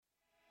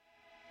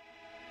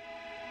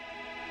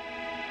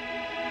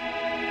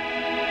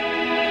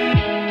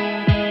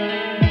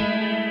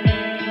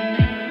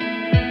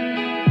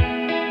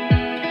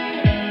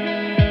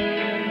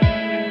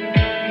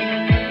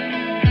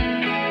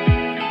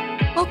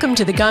Welcome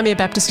to the Gymea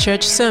Baptist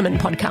Church Sermon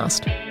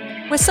Podcast.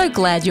 We're so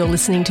glad you're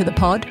listening to the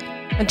pod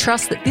and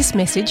trust that this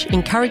message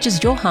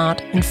encourages your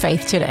heart and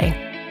faith today.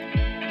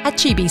 At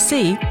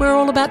GBC, we're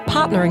all about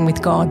partnering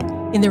with God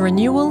in the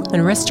renewal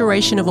and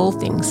restoration of all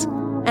things,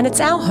 and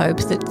it's our hope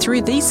that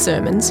through these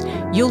sermons,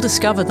 you'll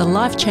discover the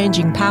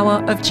life-changing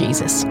power of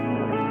Jesus.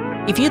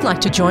 If you'd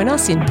like to join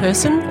us in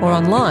person or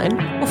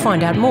online or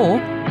find out more,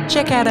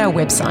 check out our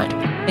website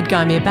at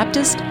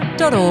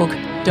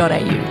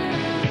gymeabaptist.org.au.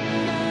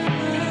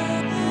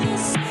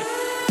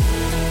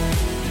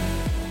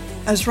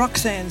 As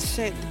Roxanne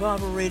said, the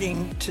Bible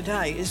reading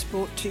today is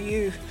brought to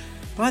you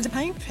by the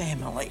Payne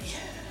family.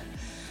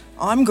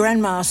 I'm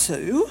Grandma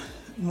Sue,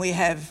 and we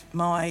have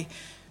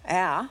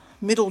our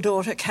middle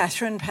daughter,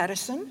 Catherine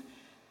Patterson,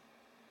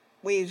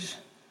 with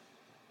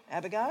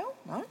Abigail.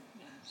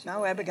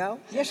 No, Abigail.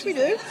 Yes, we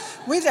do.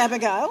 With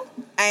Abigail,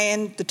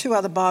 and the two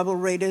other Bible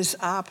readers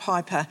are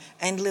Piper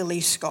and Lily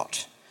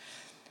Scott,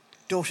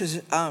 daughters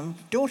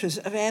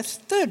of our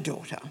third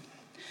daughter.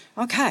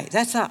 Okay,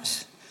 that's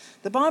us.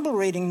 The Bible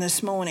reading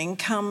this morning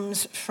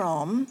comes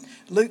from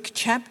Luke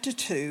chapter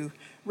 2,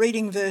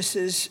 reading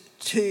verses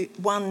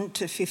 1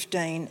 to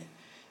 15.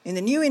 In the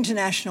New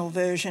International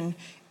Version,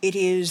 it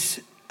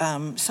is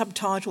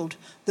subtitled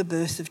The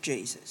Birth of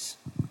Jesus.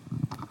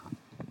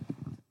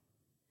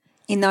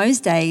 In those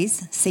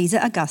days, Caesar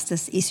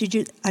Augustus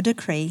issued a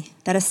decree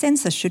that a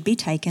census should be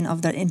taken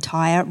of the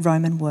entire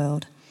Roman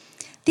world.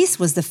 This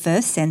was the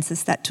first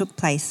census that took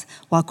place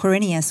while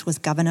Quirinius was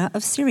governor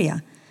of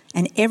Syria,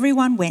 and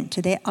everyone went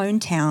to their own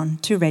town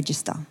to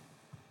register.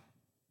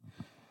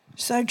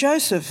 So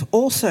Joseph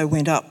also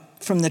went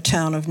up from the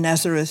town of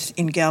Nazareth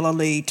in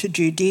Galilee to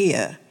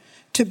Judea,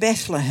 to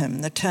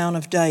Bethlehem, the town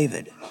of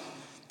David,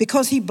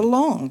 because he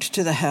belonged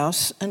to the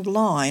house and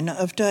line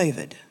of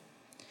David.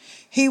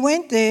 He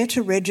went there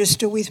to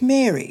register with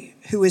Mary,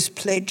 who was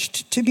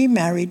pledged to be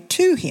married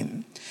to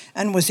him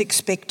and was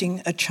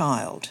expecting a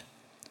child.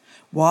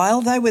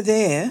 While they were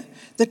there,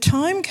 the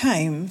time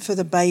came for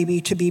the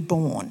baby to be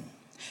born.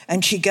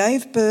 And she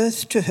gave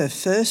birth to her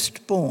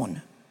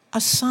firstborn,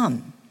 a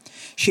son.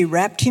 She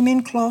wrapped him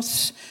in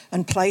cloths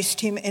and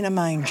placed him in a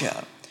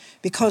manger,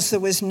 because there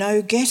was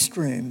no guest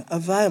room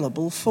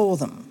available for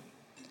them.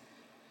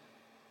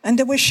 And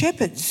there were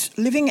shepherds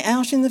living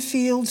out in the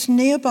fields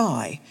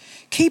nearby,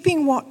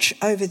 keeping watch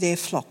over their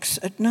flocks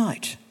at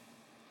night.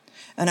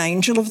 An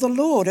angel of the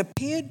Lord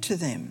appeared to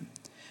them,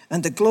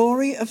 and the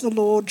glory of the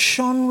Lord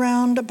shone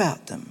round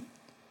about them,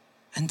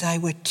 and they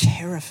were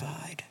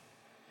terrified.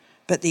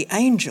 But the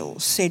angel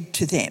said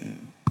to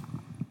them,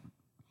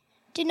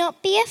 "Do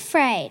not be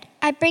afraid.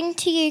 I bring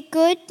to you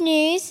good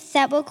news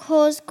that will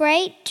cause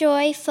great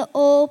joy for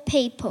all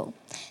people.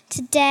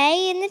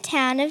 Today in the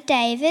town of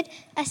David,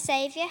 a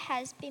Saviour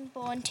has been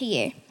born to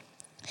you.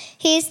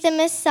 He is the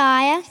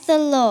Messiah, the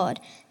Lord.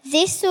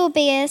 This will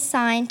be a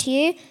sign to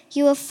you.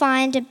 You will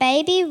find a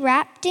baby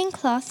wrapped in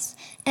cloths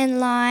and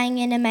lying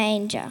in a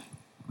manger."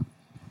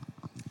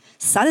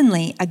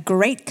 Suddenly, a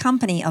great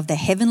company of the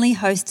heavenly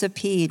hosts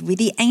appeared with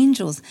the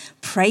angels,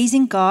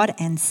 praising God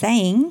and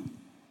saying,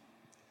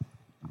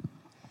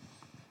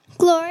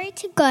 "Glory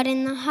to God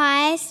in the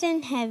highest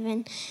in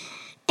heaven,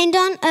 and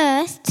on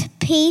earth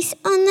peace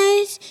on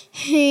those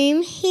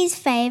whom his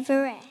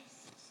favour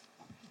rests."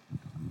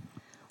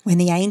 When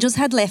the angels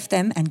had left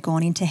them and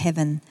gone into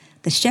heaven,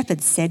 the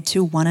shepherds said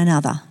to one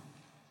another,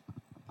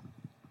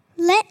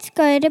 "Let's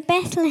go to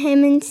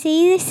Bethlehem and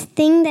see this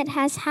thing that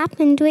has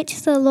happened,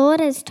 which the Lord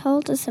has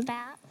told us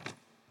about."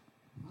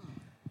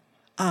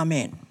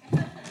 Amen.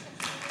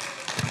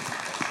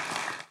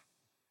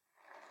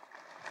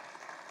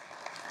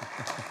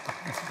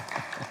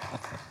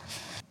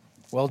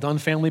 Well done,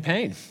 Family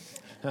Payne.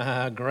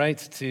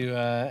 Great to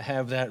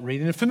have that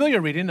reading. A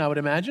familiar reading, I would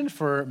imagine,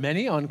 for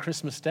many on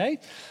Christmas Day.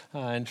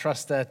 And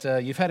trust that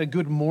you've had a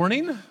good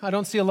morning. I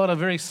don't see a lot of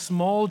very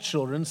small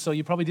children, so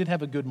you probably did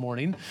have a good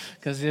morning,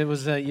 because it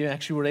was you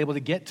actually were able to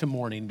get to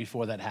morning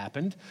before that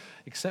happened,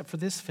 except for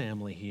this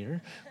family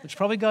here, which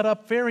probably got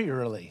up very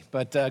early.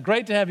 But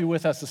great to have you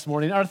with us this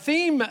morning. Our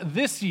theme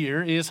this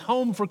year is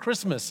Home for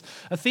Christmas,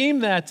 a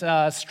theme that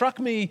struck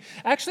me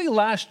actually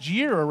last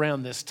year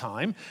around this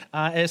time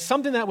as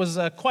something that was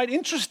quite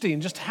interesting.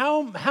 Just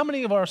how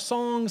many of our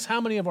songs, how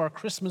many of our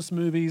Christmas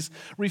movies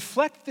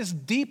reflect this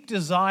deep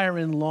desire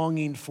and longing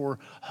for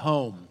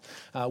home,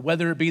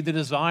 whether it be the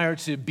desire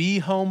to be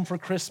home for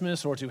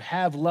Christmas or to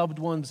have loved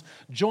ones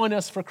join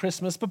us for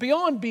Christmas, but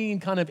beyond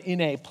being kind of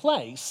in a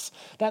place,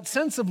 that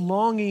sense of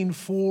longing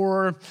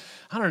for,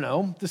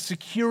 the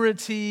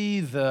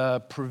security,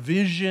 the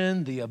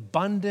provision, the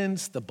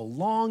abundance, the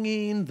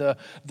belonging, the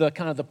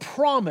kind of the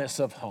promise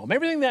of home,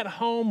 everything that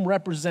home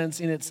represents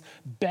in its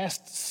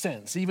best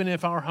sense, even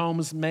if our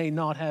homes may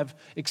not have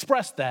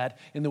expressed that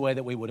in the way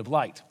that we would have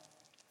liked.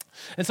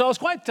 And so I was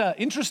quite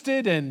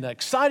interested and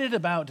excited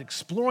about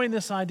exploring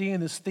this idea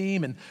and this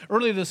theme. And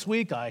earlier this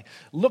week, I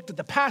looked at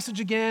the passage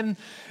again,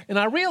 and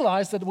I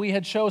realized that we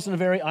had chosen a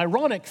very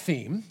ironic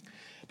theme,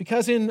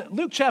 because in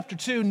Luke chapter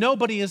 2,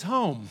 nobody is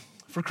home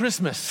for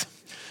Christmas.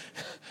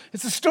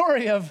 It's the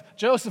story of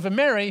Joseph and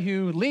Mary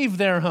who leave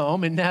their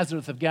home in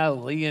Nazareth of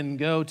Galilee and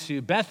go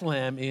to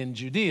Bethlehem in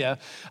Judea.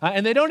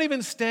 And they don't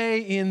even stay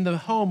in the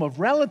home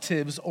of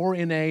relatives or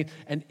in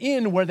an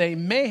inn where they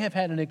may have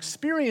had an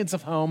experience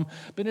of home,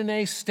 but in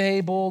a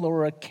stable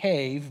or a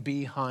cave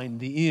behind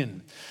the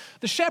inn.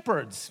 The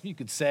shepherds, you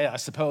could say, I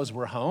suppose,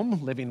 were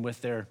home, living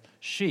with their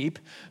sheep,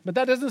 but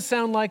that doesn't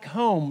sound like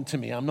home to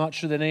me. I'm not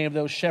sure that any of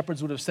those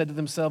shepherds would have said to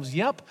themselves,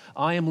 yep,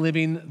 I am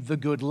living the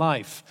good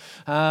life.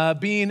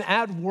 Being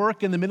at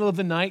work in the middle of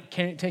the night,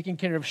 taking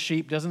care of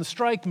sheep, doesn't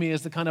strike me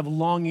as the kind of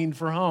longing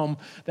for home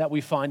that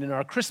we find in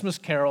our Christmas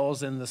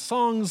carols and the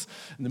songs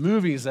and the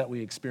movies that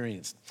we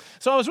experienced.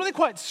 So I was really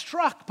quite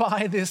struck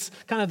by this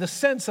kind of the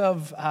sense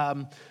of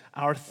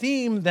our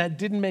theme that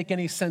didn't make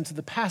any sense of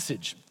the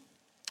passage.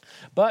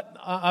 But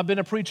I've been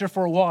a preacher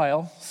for a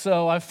while,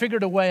 so I've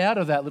figured a way out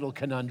of that little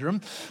conundrum.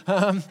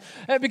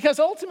 Because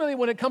ultimately,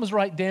 when it comes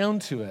right down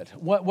to it,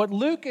 what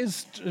Luke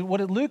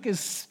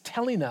is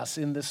telling us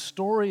in this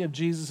story of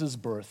Jesus'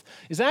 birth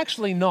is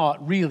actually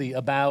not really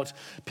about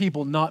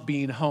people not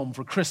being home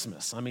for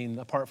Christmas. I mean,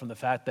 apart from the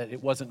fact that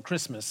it wasn't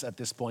Christmas at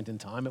this point in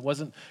time. It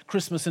wasn't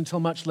Christmas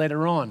until much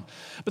later on.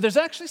 But there's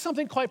actually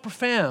something quite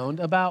profound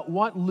about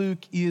what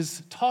Luke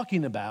is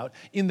talking about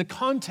in the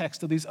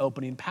context of these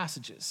opening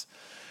passages.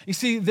 You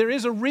see, there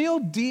is a real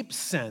deep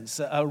sense,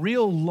 a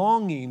real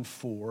longing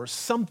for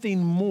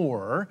something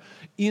more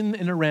in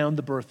and around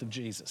the birth of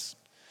Jesus.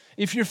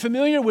 If you're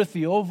familiar with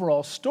the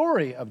overall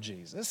story of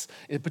Jesus,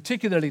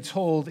 particularly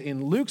told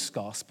in Luke's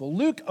gospel,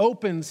 Luke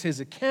opens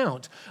his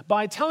account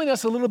by telling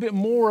us a little bit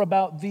more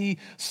about the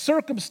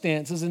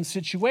circumstances and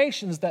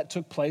situations that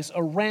took place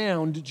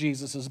around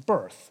Jesus'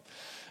 birth.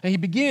 And he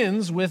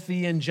begins with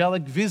the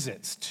angelic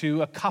visits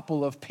to a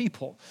couple of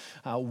people.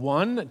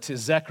 One to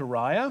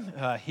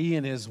Zechariah. He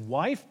and his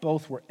wife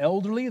both were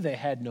elderly. They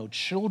had no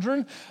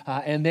children,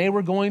 and they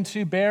were going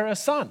to bear a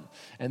son.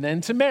 And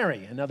then to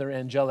Mary, another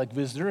angelic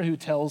visitor who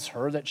tells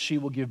her that she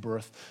will give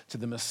birth to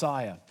the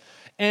Messiah.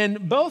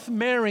 And both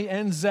Mary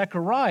and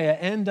Zechariah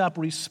end up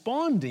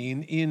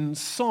responding in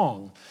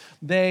song.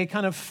 They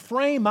kind of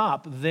frame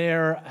up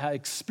their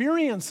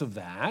experience of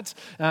that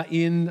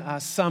in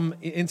some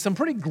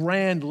pretty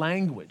grand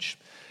language.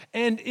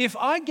 And if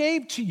I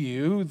gave to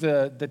you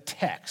the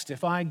text,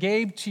 if I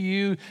gave to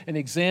you an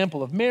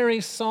example of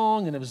Mary's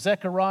song and of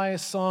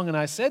Zechariah's song, and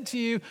I said to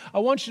you, I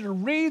want you to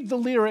read the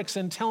lyrics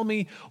and tell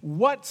me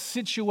what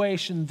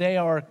situation they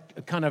are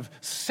kind of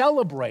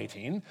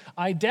celebrating,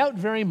 I doubt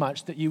very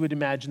much that you would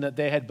imagine that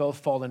they had both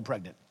fallen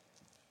pregnant.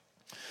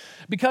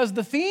 Because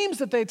the themes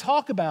that they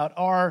talk about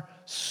are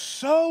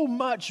so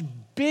much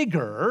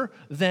bigger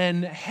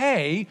than,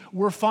 hey,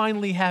 we're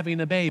finally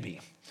having a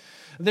baby.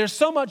 They're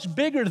so much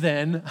bigger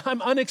than,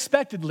 I'm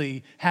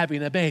unexpectedly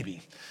having a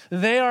baby.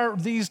 They are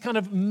these kind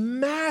of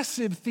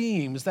massive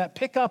themes that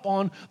pick up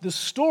on the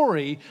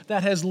story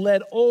that has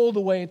led all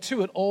the way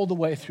to it, all the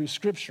way through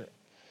Scripture.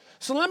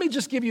 So let me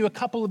just give you a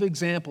couple of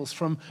examples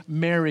from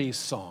Mary's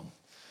song.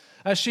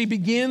 She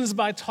begins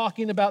by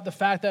talking about the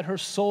fact that her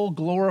soul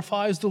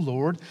glorifies the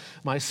Lord.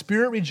 My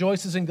spirit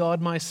rejoices in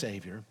God, my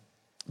Savior.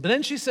 But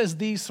then she says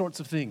these sorts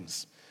of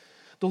things.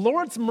 The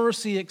Lord's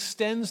mercy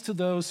extends to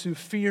those who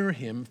fear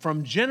him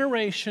from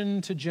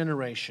generation to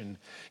generation.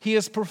 He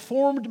has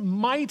performed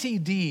mighty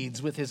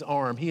deeds with his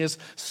arm. He has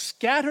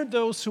scattered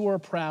those who are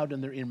proud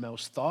in their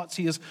inmost thoughts.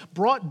 He has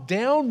brought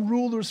down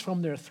rulers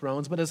from their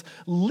thrones, but has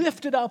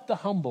lifted up the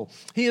humble.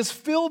 He has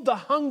filled the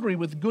hungry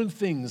with good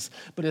things,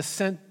 but has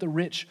sent the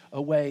rich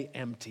away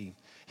empty.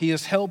 He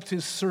has helped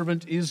his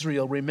servant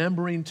Israel,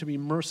 remembering to be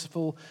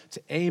merciful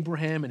to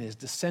Abraham and his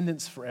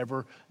descendants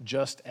forever,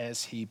 just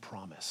as he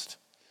promised.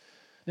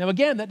 Now,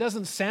 again, that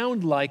doesn't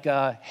sound like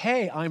a,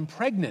 hey, I'm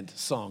pregnant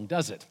song,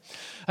 does it?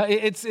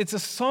 It's a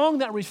song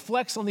that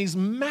reflects on these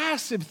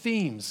massive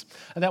themes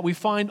that we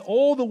find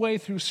all the way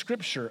through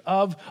Scripture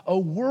of a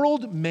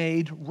world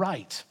made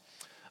right,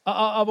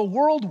 of a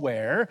world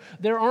where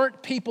there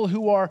aren't people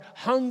who are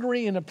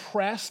hungry and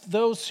oppressed,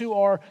 those who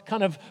are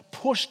kind of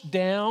pushed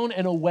down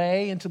and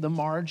away into the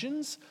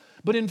margins,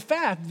 but in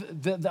fact,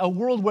 a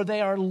world where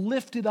they are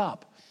lifted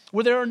up,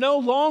 where there are no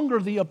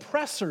longer the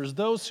oppressors,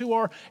 those who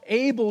are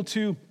able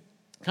to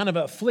kind of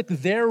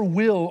afflict their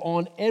will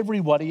on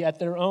everybody at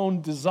their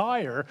own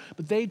desire,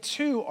 but they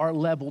too are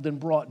leveled and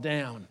brought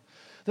down.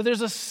 That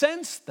there's a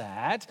sense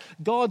that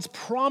God's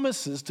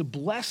promises to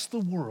bless the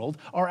world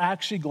are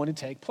actually going to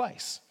take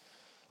place.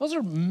 Those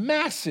are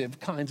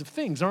massive kinds of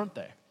things, aren't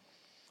they?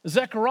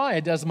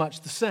 Zechariah does much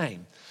the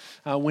same.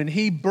 When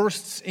he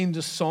bursts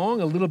into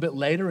song a little bit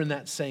later in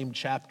that same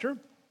chapter,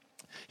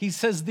 he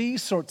says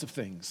these sorts of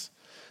things.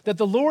 That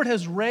the Lord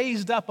has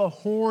raised up a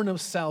horn of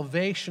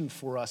salvation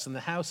for us in the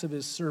house of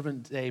his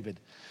servant David,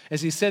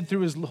 as he said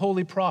through his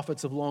holy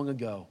prophets of long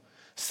ago.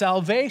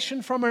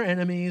 Salvation from our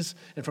enemies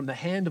and from the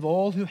hand of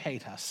all who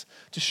hate us,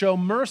 to show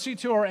mercy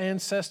to our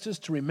ancestors,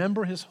 to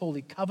remember his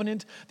holy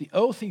covenant, the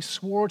oath he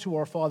swore to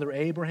our father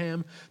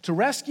Abraham, to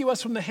rescue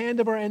us from the hand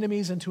of our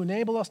enemies and to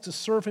enable us to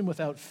serve him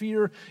without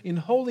fear in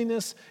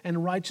holiness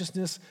and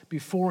righteousness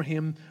before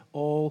him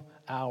all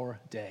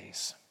our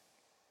days.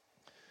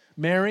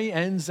 Mary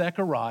and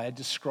Zechariah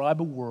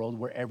describe a world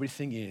where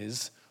everything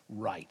is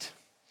right,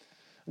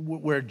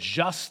 where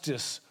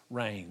justice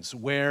reigns,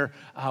 where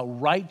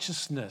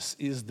righteousness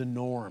is the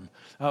norm,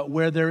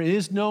 where there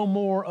is no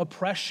more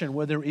oppression,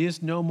 where there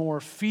is no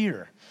more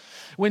fear.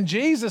 When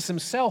Jesus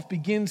himself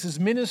begins his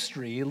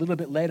ministry a little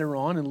bit later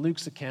on in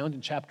Luke's account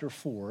in chapter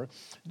 4,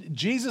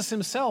 Jesus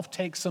himself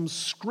takes some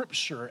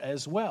scripture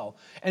as well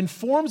and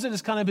forms it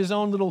as kind of his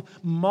own little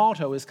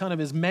motto, as kind of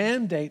his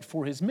mandate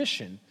for his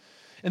mission.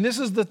 And this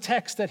is the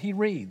text that he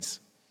reads.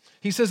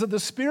 He says that the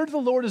Spirit of the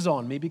Lord is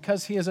on me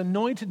because he has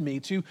anointed me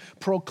to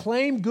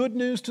proclaim good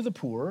news to the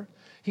poor.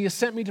 He has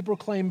sent me to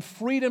proclaim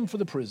freedom for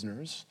the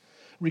prisoners,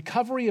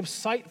 recovery of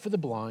sight for the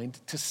blind,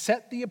 to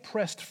set the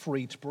oppressed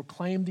free, to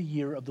proclaim the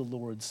year of the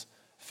Lord's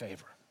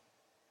favor.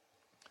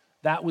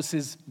 That was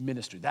his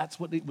ministry. That's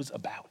what it was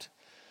about.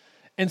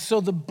 And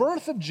so the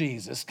birth of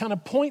Jesus kind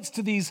of points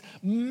to these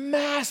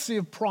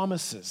massive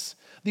promises,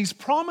 these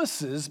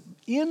promises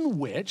in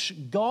which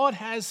God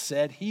has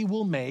said he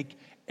will make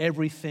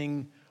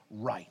everything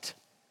right.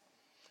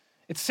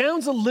 It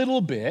sounds a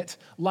little bit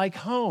like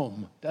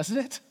home, doesn't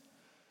it?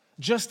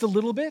 Just a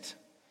little bit.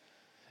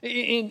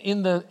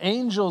 In the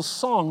angels'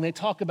 song, they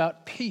talk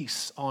about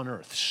peace on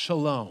earth,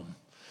 shalom.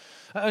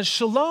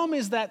 Shalom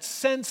is that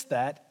sense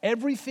that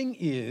everything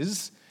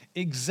is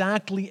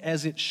exactly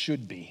as it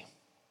should be.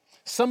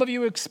 Some of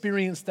you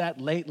experienced that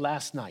late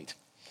last night,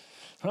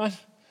 right?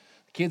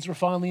 The kids were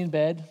finally in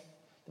bed.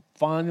 The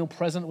final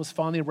present was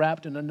finally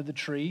wrapped and under the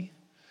tree.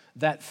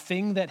 That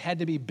thing that had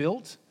to be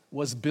built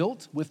was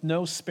built with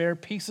no spare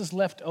pieces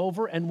left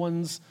over and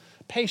one's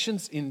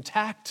patience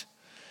intact.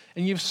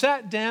 And you've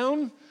sat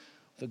down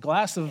with a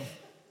glass of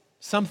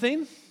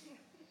something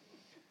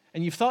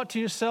and you've thought to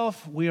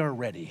yourself, we are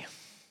ready.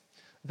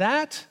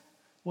 That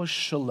was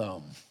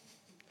shalom.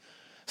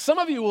 Some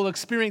of you will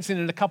experience it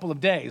in a couple of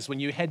days when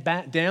you head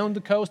back down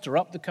the coast or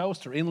up the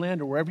coast or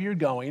inland or wherever you're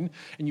going,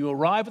 and you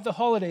arrive at the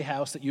holiday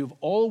house that you've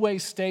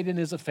always stayed in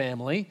as a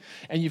family,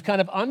 and you've kind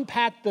of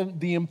unpacked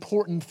the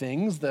important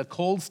things, the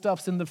cold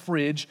stuff's in the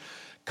fridge,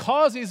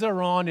 cozies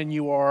are on, and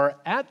you are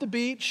at the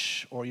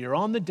beach or you're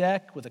on the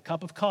deck with a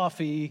cup of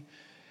coffee.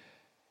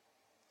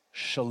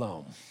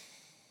 Shalom.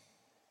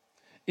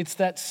 It's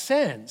that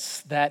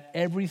sense that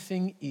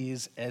everything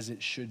is as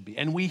it should be.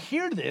 And we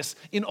hear this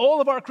in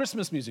all of our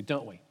Christmas music,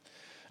 don't we?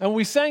 And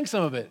we sang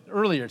some of it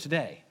earlier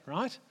today,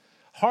 right?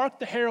 Hark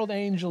the herald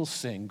angels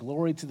sing,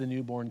 glory to the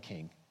newborn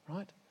King,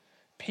 right?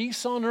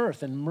 Peace on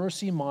earth and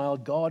mercy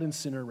mild, God and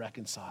sinner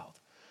reconciled.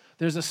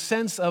 There's a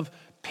sense of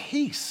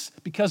peace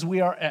because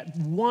we are at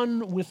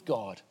one with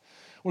God.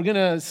 We're going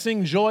to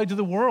sing joy to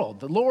the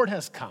world. The Lord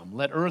has come.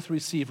 Let earth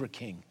receive her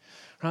King.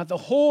 Right? The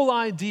whole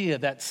idea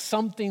that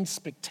something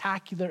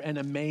spectacular and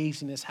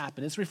amazing has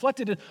happened. It's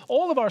reflected in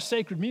all of our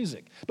sacred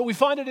music, but we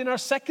find it in our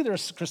secular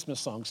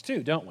Christmas songs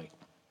too, don't we?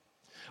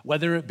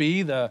 Whether it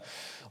be the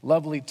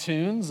lovely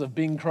tunes of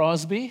Bing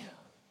Crosby,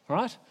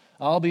 right?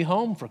 I'll be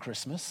home for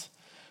Christmas,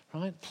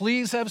 right?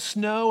 Please have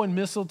snow and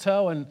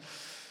mistletoe and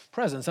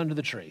presents under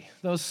the tree.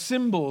 Those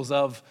symbols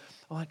of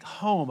like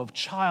home, of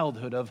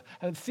childhood, of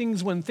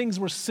things when things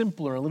were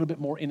simpler, a little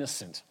bit more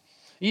innocent.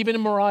 Even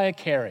in Mariah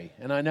Carey,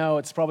 and I know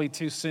it's probably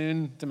too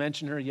soon to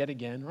mention her yet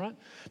again, right?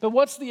 But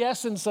what's the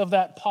essence of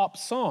that pop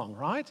song,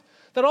 right?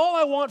 That all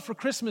I want for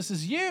Christmas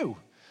is you,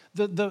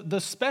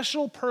 the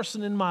special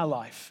person in my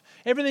life.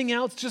 Everything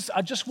else,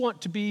 I just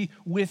want to be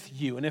with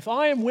you. And if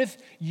I am with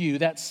you,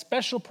 that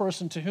special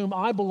person to whom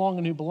I belong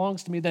and who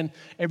belongs to me, then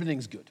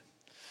everything's good.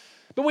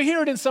 But we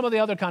hear it in some of the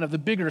other kind of the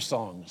bigger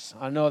songs.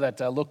 I know that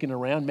looking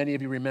around, many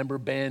of you remember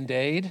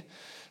Band-Aid,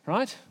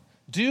 right?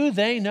 Do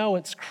they know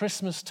it's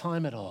Christmas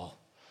time at all?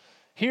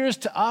 Here's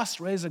to us,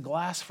 raise a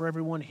glass for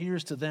everyone.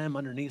 Here's to them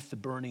underneath the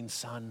burning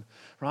sun,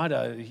 right?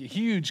 A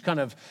huge kind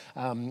of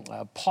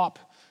pop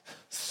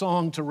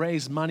song to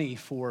raise money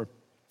for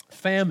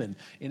famine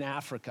in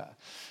Africa.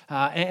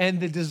 And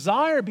the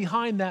desire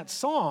behind that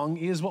song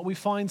is what we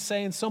find,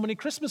 say, in so many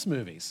Christmas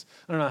movies.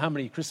 I don't know how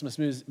many Christmas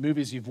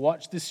movies you've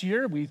watched this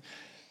year. We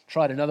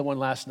tried another one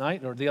last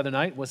night, or the other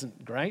night.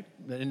 Wasn't great,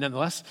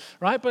 nonetheless,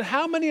 right? But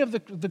how many of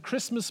the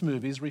Christmas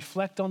movies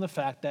reflect on the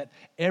fact that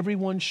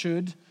everyone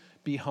should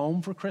be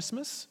home for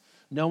Christmas?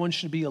 No one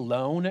should be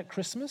alone at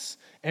Christmas.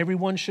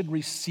 Everyone should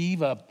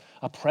receive a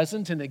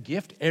present and a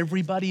gift.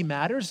 Everybody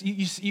matters.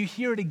 You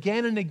hear it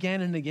again and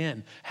again and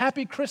again.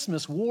 Happy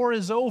Christmas, war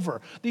is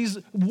over. These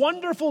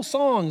wonderful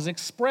songs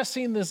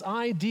expressing this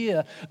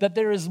idea that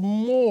there is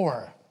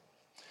more.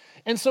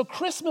 And so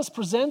Christmas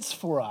presents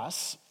for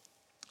us,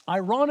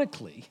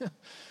 ironically,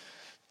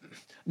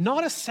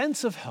 not a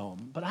sense of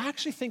home, but I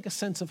actually think a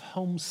sense of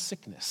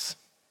homesickness.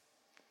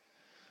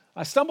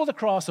 I stumbled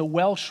across a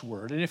Welsh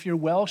word, and if you're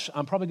Welsh,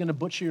 I'm probably going to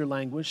butcher your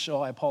language,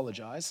 so I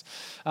apologize.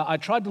 I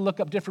tried to look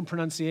up different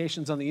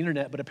pronunciations on the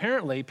internet, but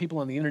apparently people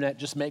on the internet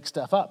just make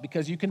stuff up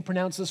because you can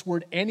pronounce this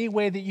word any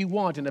way that you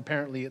want, and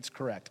apparently it's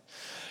correct.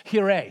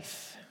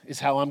 Hiraeth. is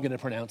how I'm going to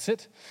pronounce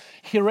it.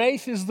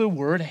 Hiraeth is the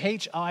word,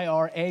 Hiraeth,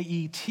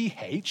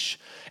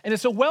 and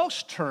it's a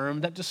Welsh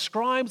term that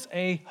describes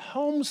a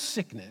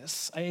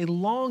homesickness, a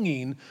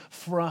longing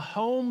for a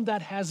home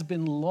that has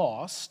been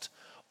lost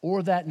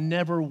or that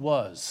never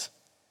was.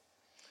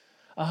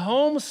 A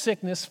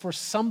homesickness for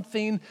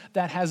something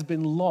that has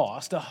been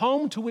lost, a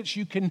home to which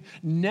you can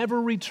never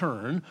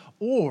return,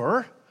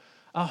 or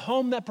a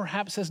home that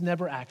perhaps has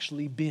never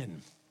actually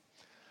been.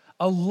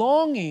 A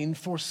longing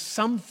for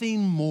something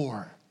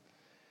more.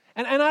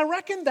 And I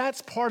reckon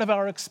that's part of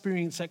our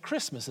experience at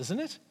Christmas, isn't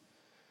it?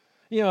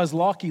 You know, as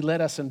Lockie led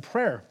us in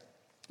prayer,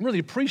 I really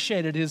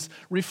appreciated his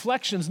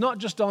reflections, not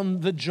just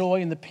on the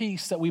joy and the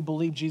peace that we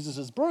believe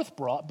Jesus' birth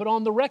brought, but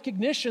on the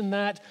recognition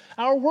that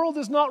our world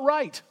is not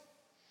right.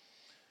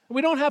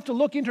 We don't have to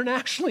look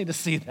internationally to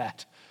see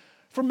that.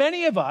 For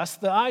many of us,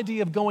 the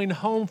idea of going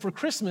home for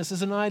Christmas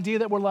is an idea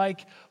that we're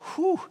like,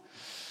 whew,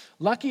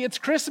 lucky it's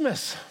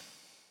Christmas.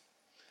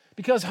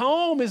 Because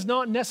home is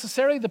not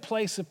necessarily the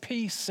place of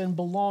peace and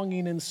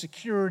belonging and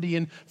security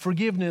and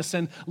forgiveness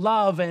and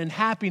love and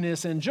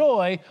happiness and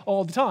joy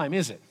all the time,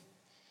 is it?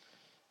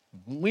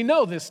 We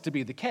know this to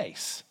be the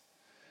case.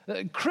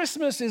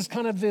 Christmas is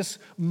kind of this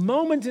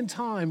moment in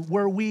time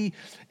where we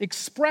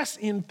express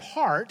in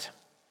part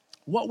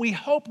what we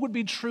hope would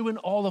be true in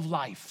all of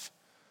life.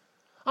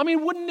 I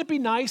mean, wouldn't it be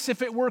nice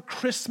if it were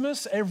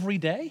Christmas every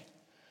day?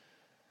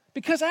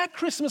 Because at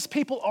Christmas,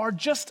 people are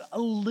just a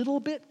little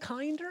bit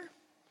kinder.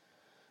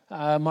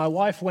 My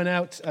wife went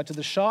out to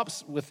the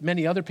shops with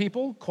many other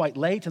people quite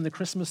late in the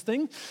Christmas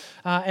thing.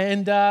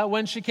 And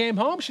when she came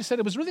home, she said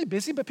it was really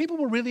busy, but people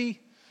were really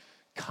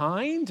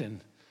kind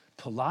and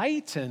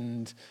polite,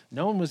 and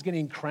no one was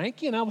getting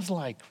cranky. And I was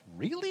like,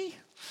 really?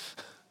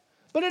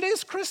 But it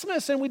is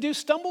Christmas, and we do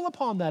stumble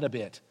upon that a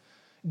bit.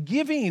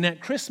 Giving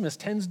at Christmas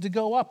tends to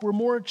go up. We're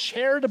more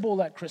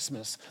charitable at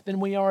Christmas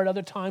than we are at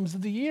other times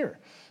of the year.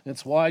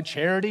 That's why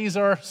charities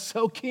are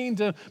so keen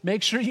to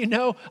make sure you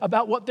know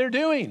about what they're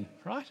doing,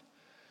 right?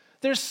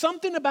 There's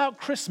something about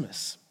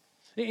Christmas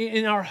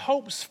in our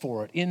hopes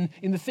for it,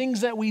 in the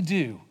things that we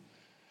do.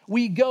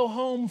 We go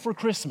home for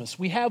Christmas.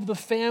 We have the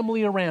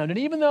family around. And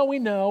even though we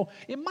know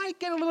it might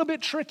get a little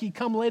bit tricky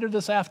come later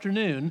this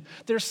afternoon,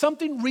 there's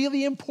something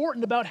really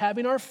important about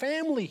having our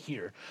family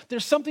here.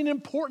 There's something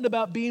important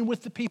about being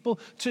with the people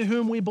to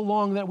whom we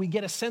belong that we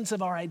get a sense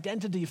of our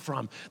identity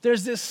from.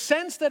 There's this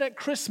sense that at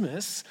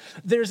Christmas,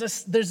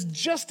 there's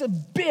just a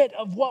bit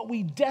of what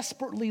we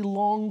desperately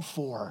long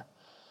for.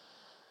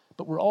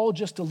 But we're all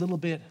just a little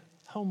bit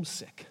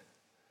homesick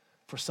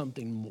for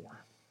something more.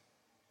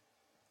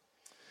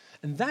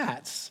 And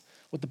that's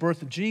what the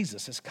birth of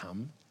Jesus has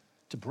come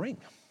to bring.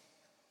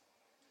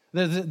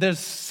 There's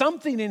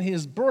something in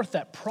his birth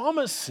that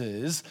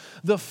promises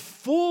the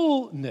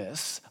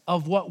fullness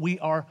of what we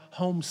are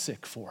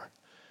homesick for.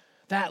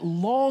 That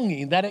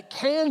longing that it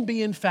can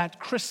be, in fact,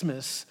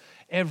 Christmas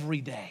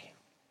every day.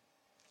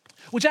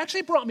 Which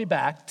actually brought me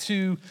back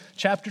to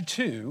chapter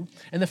 2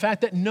 and the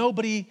fact that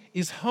nobody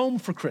is home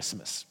for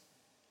Christmas.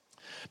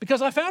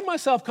 Because I found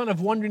myself kind of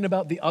wondering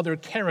about the other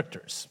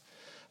characters.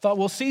 Thought,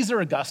 well,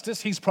 Caesar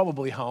Augustus, he's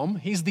probably home.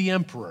 He's the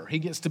emperor. He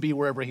gets to be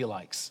wherever he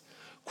likes.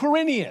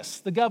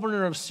 Quirinius, the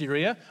governor of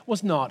Syria,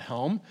 was not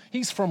home.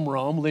 He's from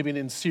Rome, living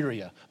in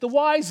Syria. The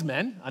wise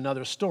men,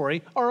 another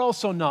story, are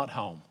also not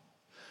home.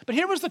 But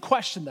here was the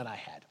question that I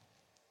had.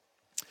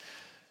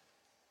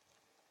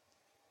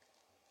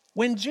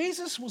 When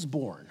Jesus was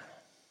born,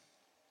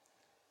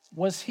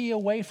 was he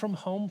away from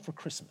home for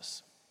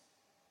Christmas?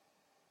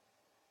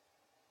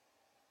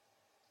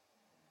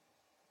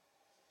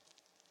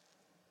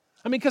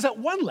 I mean, because at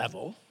one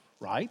level,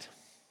 right,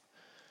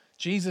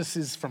 Jesus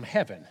is from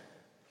heaven,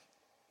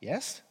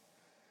 yes?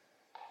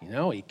 You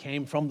know, he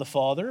came from the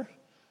Father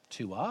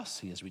to us.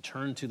 He has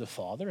returned to the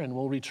Father and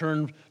will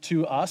return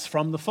to us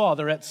from the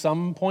Father at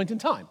some point in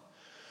time.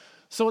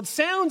 So it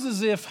sounds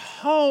as if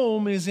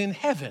home is in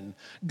heaven,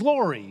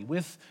 glory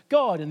with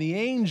God and the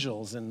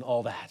angels and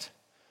all that.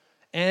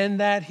 And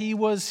that he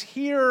was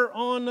here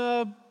on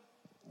a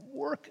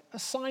work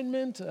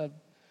assignment, a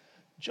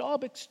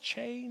job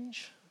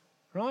exchange,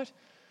 right?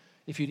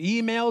 If you'd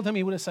emailed him,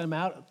 he would have sent him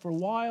out for a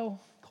while.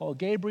 Call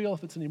Gabriel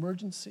if it's an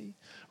emergency,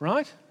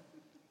 right?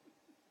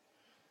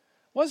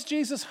 Was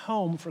Jesus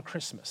home for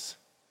Christmas?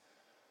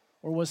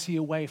 Or was he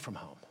away from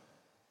home?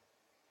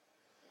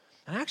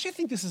 And I actually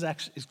think this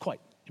is quite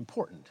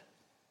important.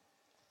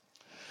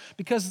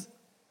 Because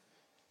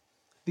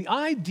the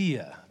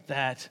idea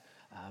that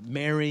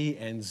Mary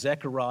and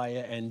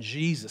Zechariah and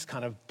Jesus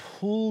kind of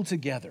pull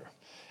together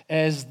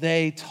as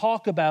they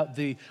talk about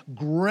the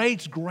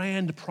great,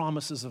 grand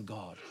promises of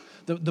God,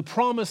 the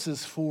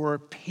promises for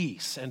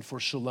peace and for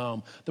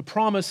shalom, the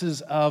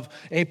promises of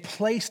a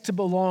place to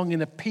belong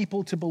and a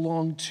people to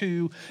belong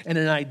to, and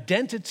an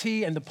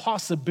identity and the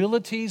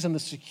possibilities and the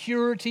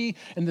security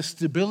and the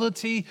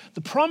stability,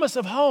 the promise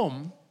of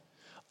home,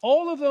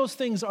 all of those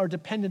things are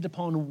dependent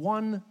upon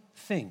one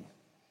thing,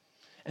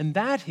 and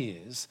that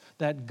is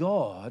that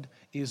God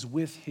is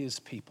with his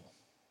people.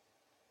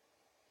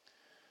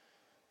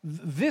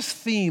 This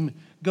theme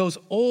goes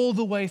all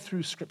the way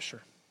through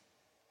Scripture.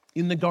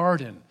 In the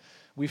garden,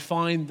 we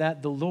find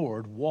that the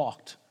Lord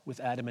walked with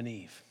Adam and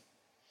Eve.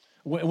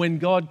 When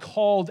God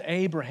called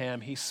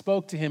Abraham, he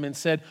spoke to him and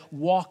said,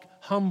 "Walk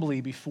humbly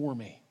before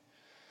me."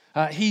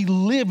 He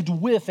lived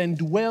with and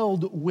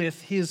dwelled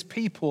with his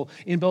people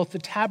in both the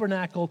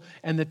tabernacle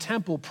and the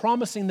temple,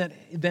 promising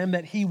them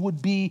that he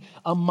would be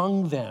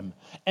among them.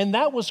 And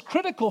that was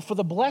critical for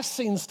the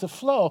blessings to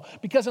flow,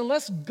 because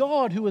unless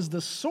God, who is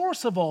the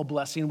source of all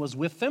blessing, was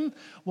with them,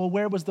 well,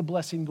 where was the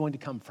blessing going to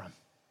come from?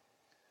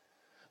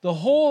 The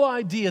whole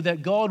idea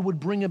that God would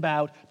bring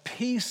about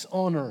peace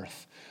on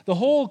earth, the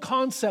whole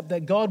concept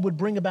that God would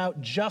bring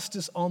about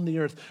justice on the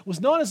earth, was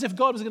not as if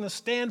God was going to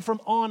stand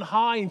from on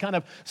high and kind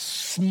of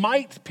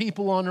smite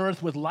people on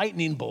earth with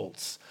lightning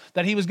bolts,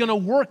 that he was going to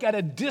work at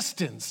a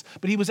distance,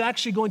 but he was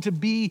actually going to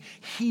be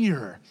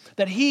here,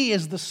 that he,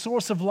 as the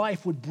source of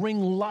life, would bring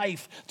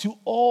life to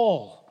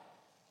all.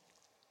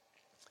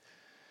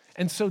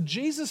 And so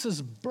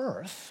Jesus'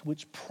 birth,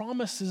 which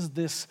promises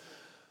this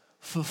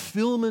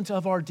fulfillment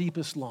of our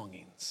deepest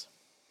longings,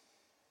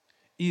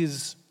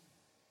 is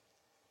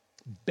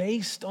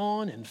based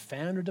on and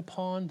founded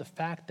upon the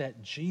fact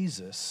that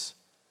Jesus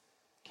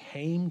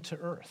came to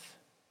earth.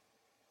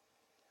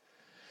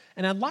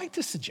 And I'd like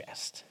to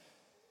suggest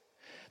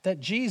that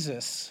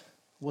Jesus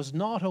was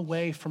not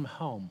away from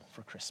home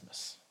for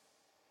Christmas,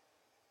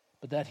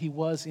 but that he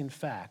was, in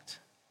fact,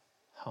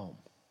 home.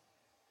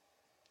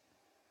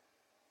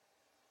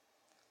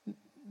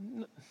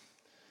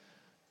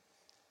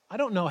 I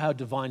don't know how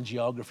divine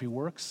geography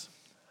works,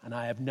 and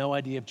I have no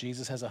idea if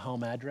Jesus has a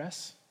home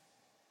address.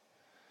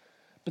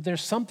 But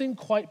there's something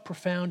quite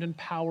profound and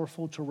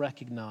powerful to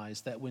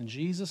recognize that when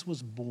Jesus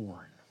was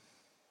born,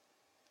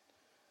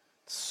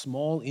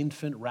 small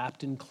infant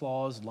wrapped in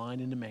cloths lying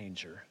in a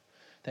manger,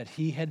 that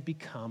he had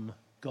become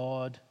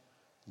God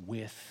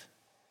with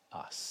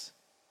us.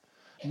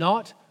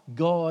 Not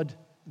God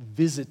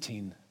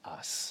visiting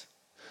us,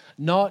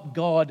 not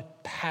God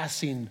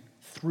passing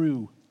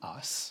through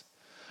us,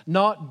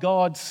 not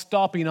God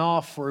stopping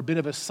off for a bit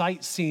of a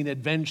sightseeing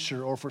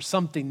adventure or for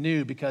something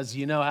new because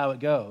you know how it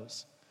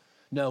goes.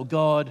 No,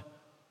 God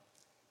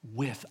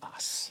with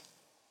us.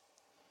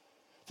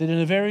 That in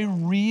a very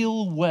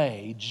real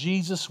way,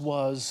 Jesus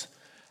was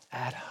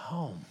at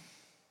home.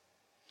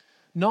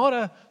 Not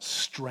a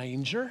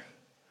stranger,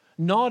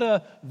 not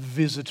a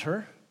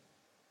visitor,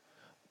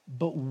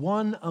 but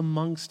one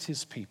amongst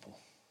his people,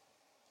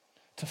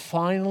 to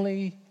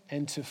finally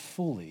and to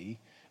fully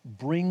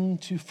bring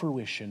to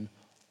fruition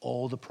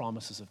all the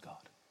promises of God.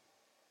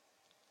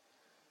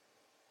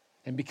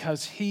 And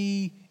because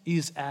he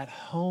is at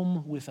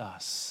home with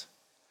us,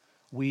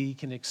 we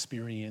can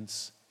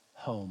experience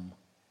home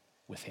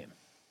with him.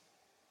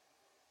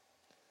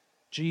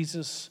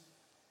 Jesus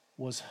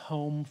was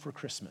home for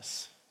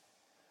Christmas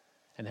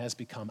and has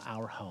become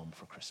our home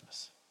for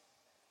Christmas,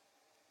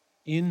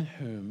 in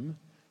whom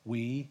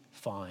we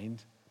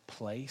find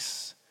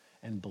place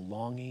and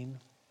belonging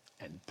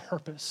and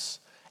purpose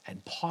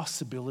and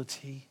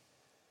possibility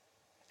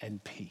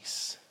and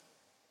peace.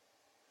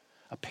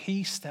 A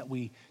peace that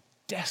we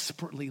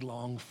desperately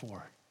long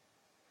for.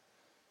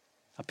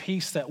 A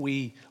peace that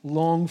we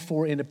long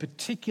for in a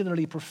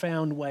particularly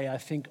profound way, I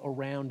think,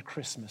 around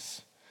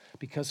Christmas.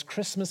 Because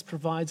Christmas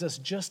provides us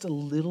just a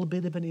little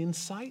bit of an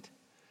insight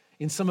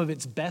in some of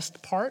its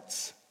best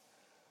parts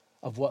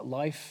of what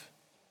life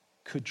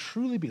could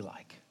truly be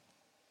like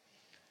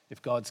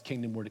if God's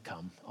kingdom were to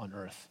come on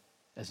earth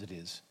as it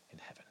is in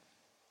heaven.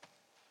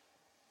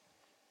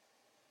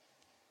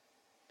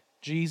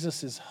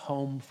 Jesus is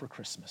home for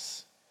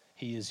Christmas.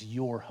 He is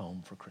your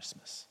home for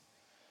Christmas.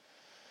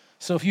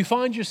 So if you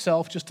find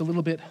yourself just a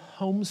little bit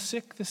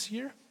homesick this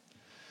year,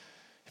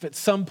 if at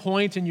some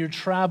point in your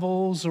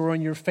travels or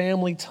in your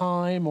family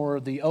time or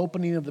the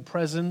opening of the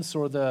presents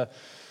or the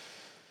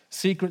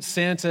Secret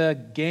Santa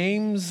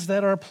games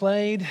that are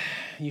played,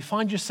 you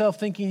find yourself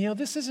thinking,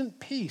 this isn't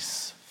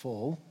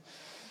peaceful.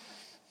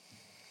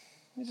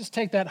 You just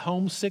take that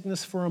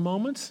homesickness for a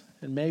moment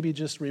and maybe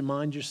just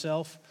remind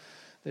yourself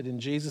that in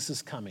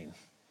Jesus' coming,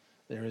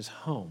 there is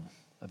home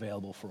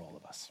available for all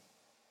of us.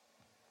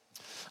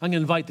 I'm going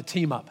to invite the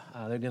team up.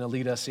 They're going to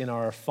lead us in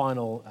our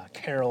final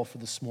carol for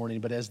this morning.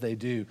 But as they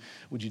do,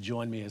 would you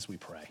join me as we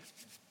pray?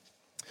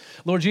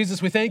 Lord Jesus,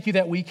 we thank you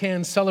that we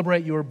can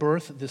celebrate your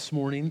birth this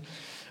morning,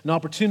 an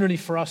opportunity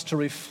for us to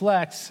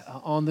reflect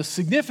on the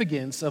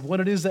significance of what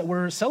it is that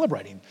we're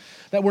celebrating,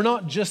 that we're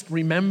not just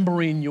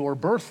remembering your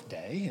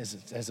birthday,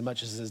 as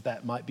much as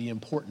that might be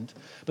important,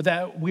 but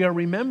that we are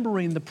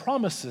remembering the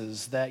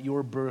promises that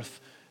your birth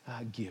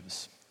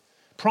gives.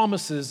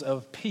 Promises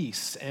of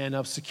peace and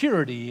of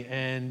security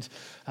and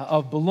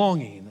of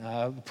belonging,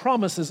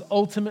 promises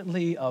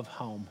ultimately of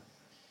home.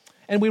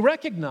 And we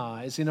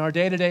recognize in our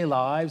day-to-day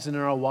lives and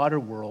in our wider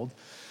world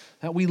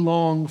that we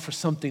long for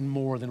something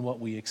more than what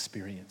we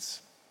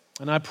experience.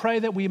 And I pray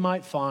that we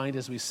might find,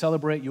 as we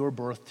celebrate your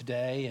birth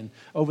today and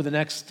over the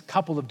next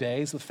couple of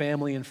days with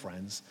family and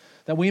friends,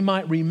 that we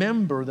might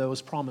remember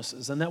those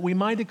promises and that we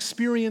might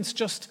experience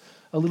just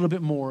a little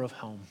bit more of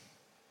home.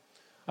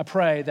 I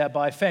pray that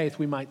by faith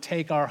we might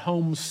take our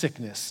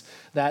homesickness,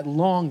 that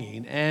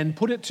longing, and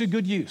put it to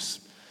good use,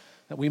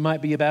 that we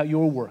might be about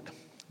your work,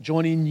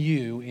 joining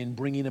you in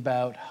bringing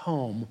about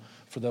home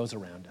for those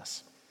around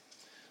us.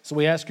 So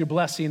we ask your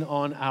blessing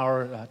on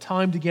our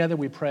time together.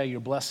 We pray your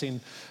blessing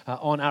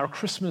on our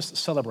Christmas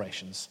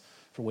celebrations,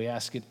 for we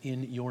ask it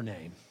in your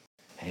name.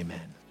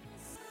 Amen.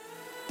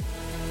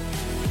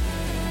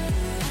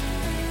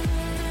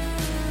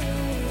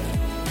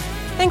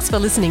 Thanks for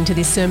listening to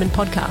this sermon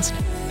podcast.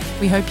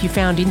 We hope you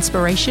found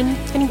inspiration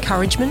and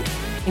encouragement,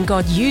 and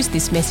God used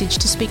this message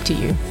to speak to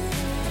you.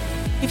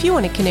 If you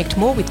want to connect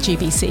more with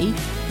GBC,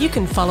 you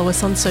can follow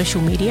us on social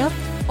media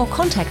or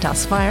contact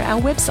us via our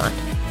website.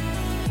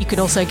 You can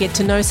also get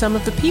to know some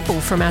of the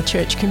people from our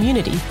church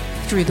community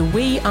through the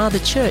We Are the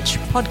Church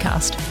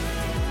podcast.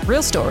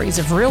 Real stories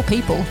of real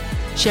people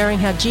sharing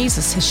how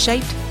Jesus has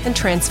shaped and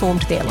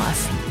transformed their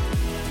life.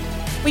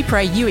 We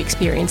pray you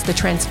experience the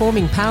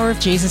transforming power of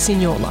Jesus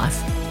in your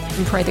life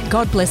and pray that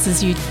God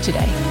blesses you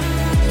today.